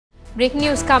Breaking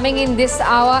news coming in this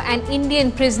hour. An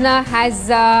Indian prisoner has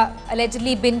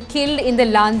allegedly been killed in the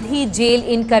Landhi jail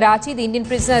in Karachi. The Indian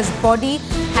prisoner's body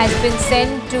has been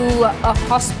sent to a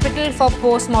hospital for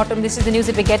post-mortem. This is the news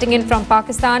that we're getting in from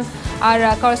Pakistan.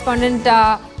 Our correspondent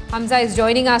Hamza is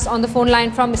joining us on the phone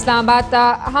line from Islamabad.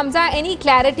 Hamza, any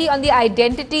clarity on the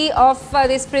identity of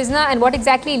this prisoner and what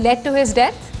exactly led to his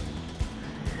death?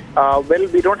 Well,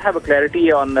 we don't have a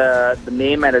clarity on the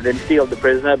name and identity of the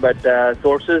prisoner, but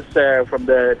sources from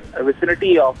the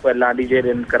vicinity of Landhi jail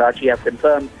in Karachi have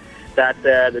confirmed that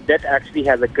the death actually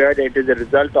has occurred. It is a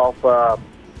result of a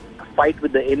fight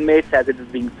with the inmates, as it is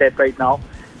being said right now.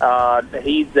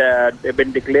 He's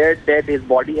been declared dead. His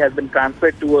body has been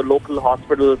transferred to a local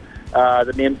hospital,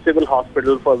 the named Civil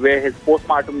Hospital, for where his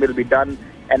postmortem will be done.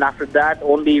 And after that,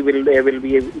 only will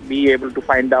be able to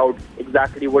find out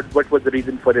exactly what was the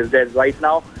reason for his death. Right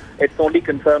now, it's only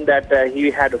confirmed that he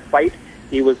had a fight,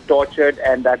 he was tortured,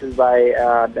 and that is why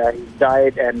he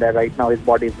died. And right now, his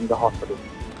body is in the hospital.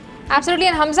 Absolutely.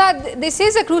 And Hamza, this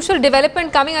is a crucial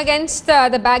development coming against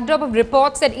the backdrop of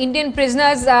reports that Indian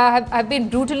prisoners have been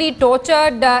brutally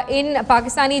tortured in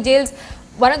Pakistani jails.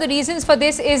 One of the reasons for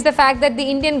this is the fact that the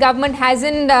Indian government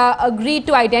hasn't agreed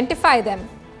to identify them.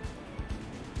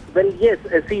 Well, yes.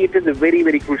 See, it is a very,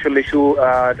 very crucial issue.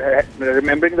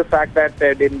 Remembering the fact that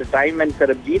in the time when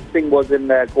Sarabjit Singh was in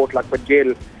Kot Lakhpat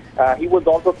jail, he was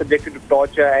also subjected to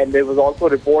torture, and there was also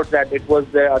reports that it was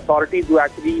the authorities who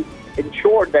actually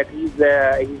ensured that he's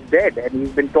dead and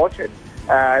he's been tortured.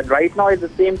 Right now, it's the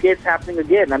same case happening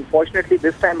again. Unfortunately,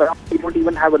 this time around, we don't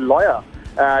even have a lawyer.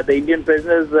 The Indian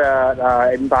prisoners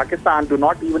in Pakistan do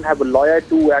not even have a lawyer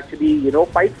to actually,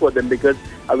 fight for them, because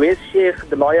Awais Sheikh,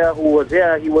 the lawyer who was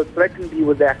here, he was threatened, he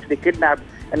was actually kidnapped,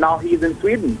 and now he's in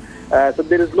Sweden. So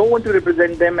there is no one to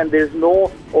represent them, and there is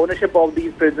no ownership of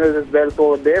these prisoners as well.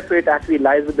 So their fate actually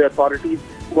lies with the authorities,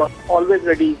 who are always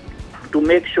ready to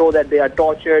make sure that they are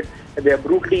tortured, they are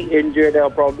brutally injured, or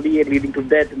probably leading to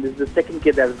death. And this is the second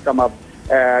case that has come up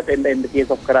in the case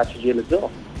of Karachi jail as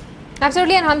well.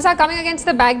 Absolutely. And Hamza, coming against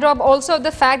the backdrop also of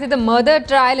the fact that the murder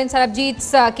trial in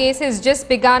Sarabjit's case has just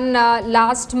begun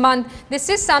last month. This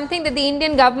is something that the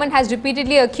Indian government has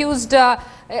repeatedly accused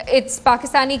its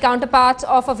Pakistani counterparts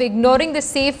of ignoring the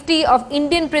safety of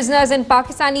Indian prisoners in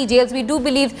Pakistani jails. We do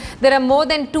believe there are more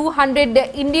than 200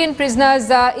 Indian prisoners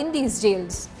in these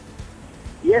jails.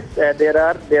 Yes, there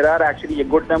are actually a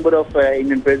good number of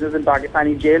Indian prisoners in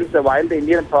Pakistani jails. While the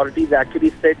Indian authorities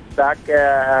actually sit back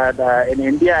in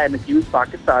India and accuse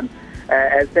Pakistan,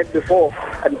 as said before,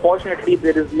 unfortunately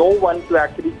there is no one to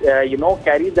actually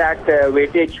carry that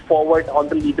weightage forward on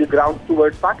the legal grounds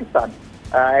towards Pakistan.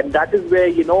 And that is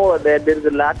where, there is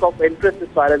a lack of interest as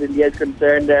far as India is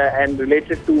concerned and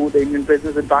related to the Indian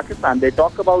prisoners in Pakistan. They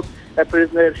talk about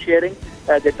prisoner sharing.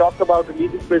 They talk about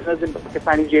releasing prisoners in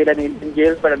Pakistani jail and Indian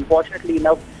jails, but unfortunately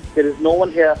enough, there is no one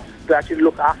here to actually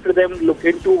look after them, look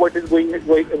into what is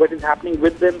happening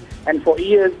with them. And for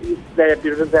years, these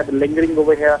prisoners have been lingering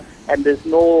over here, and there's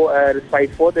no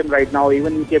respite for them right now.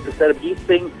 Even in case of Sarabjit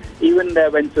Singh, even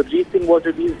when Sarabjit Singh was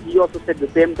released, he also said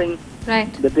the same thing,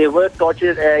 right, that there were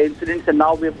torture incidents, and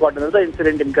now we've got another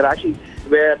incident in Karachi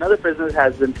where another prisoner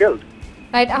has been killed.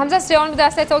 Right, Hamza, stay on with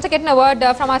us. Let's also get a word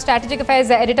from our Strategic Affairs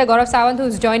editor Gaurav Sawant,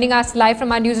 who's joining us live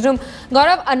from our newsroom.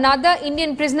 Gaurav, another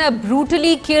Indian prisoner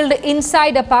brutally killed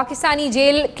inside a Pakistani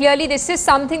jail. Clearly, this is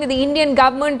something that the Indian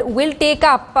government will take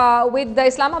up with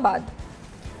Islamabad.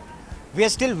 We are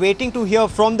still waiting to hear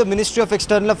from the Ministry of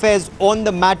External Affairs on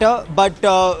the matter, but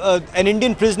an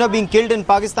Indian prisoner being killed in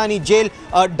Pakistani jail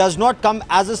does not come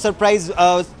as a surprise.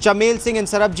 Chamal Singh and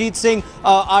Sarabjit Singh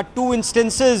are two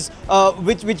instances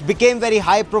which became very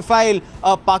high profile.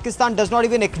 Pakistan does not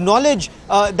even acknowledge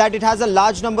that it has a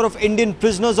large number of Indian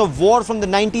prisoners of war from the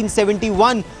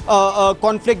 1971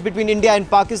 conflict between India and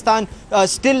Pakistan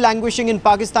still languishing in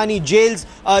Pakistani jails.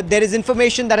 There is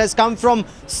information that has come from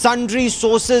sundry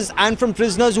sources and from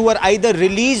prisoners who are either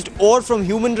released or from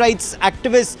human rights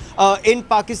activists in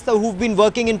Pakistan who've been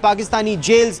working in Pakistani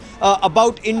jails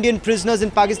about Indian prisoners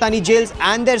in Pakistani jails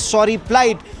and their sorry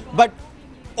plight. But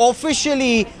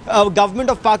officially, government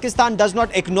of Pakistan does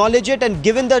not acknowledge it, and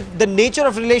given the nature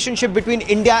of relationship between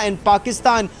India and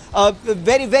Pakistan,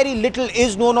 very, very little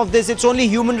is known of this. It's only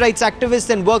human rights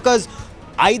activists and workers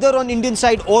either on Indian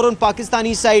side or on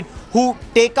Pakistani side who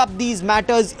take up these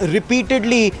matters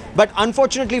repeatedly. But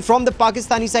unfortunately, from the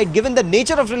Pakistani side, given the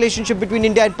nature of relationship between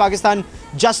India and Pakistan,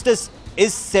 justice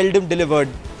is seldom delivered.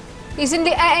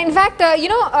 Recently, in fact,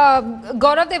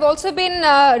 Gaurav, there have also been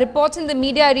reports in the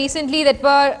media recently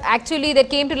that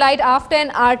came to light after an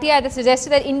RTI that suggested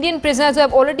that Indian prisoners who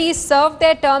have already served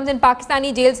their terms in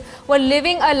Pakistani jails were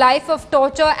living a life of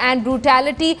torture and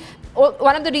brutality.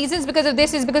 One of the reasons because of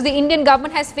this is because the Indian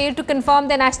government has failed to confirm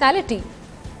their nationality.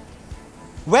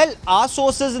 Well, our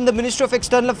sources in the Ministry of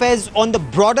External Affairs on the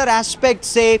broader aspect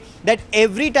say that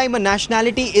every time a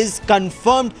nationality is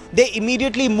confirmed, they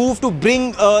immediately move to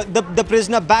bring the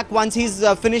prisoner back once he's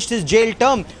finished his jail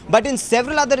term. But in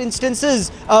several other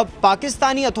instances,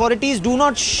 Pakistani authorities do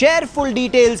not share full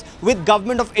details with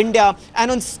Government of India, and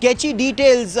on sketchy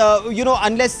details,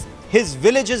 unless his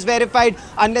village is verified,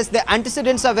 unless the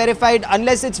antecedents are verified,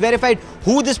 unless it's verified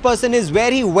who this person is, where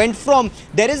he went from,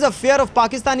 there is a fear of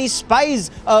Pakistani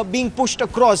spies being pushed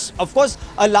across. Of course,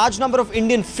 a large number of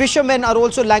Indian fishermen are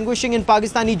also languishing in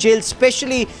Pakistani jail,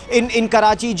 especially in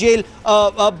Karachi jail.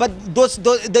 But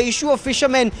the issue of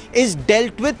fishermen is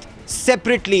dealt with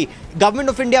separately. Government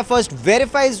of India first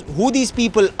verifies who these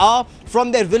people are from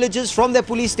their villages, from their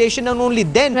police station, and only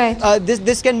then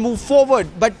this can move forward.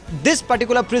 But this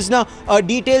particular prisoner,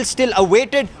 details still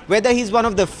awaited, whether he's one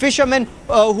of the fishermen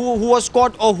who was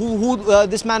caught, or who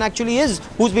this man actually is,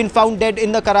 who's been found dead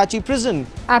in the Karachi prison.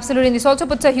 Absolutely. And this also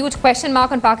puts a huge question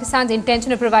mark on Pakistan's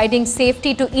intention of providing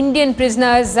safety to Indian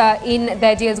prisoners in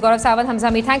their jails. Gaurav Sawant,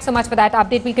 Hamzami, thanks so much for that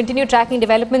update. We'll continue tracking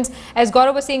developments. As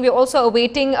Gaurav was saying, we're also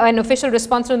awaiting an official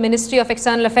response from the Ministry of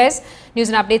External Affairs. News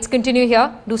and updates continue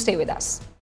here. Do stay with us.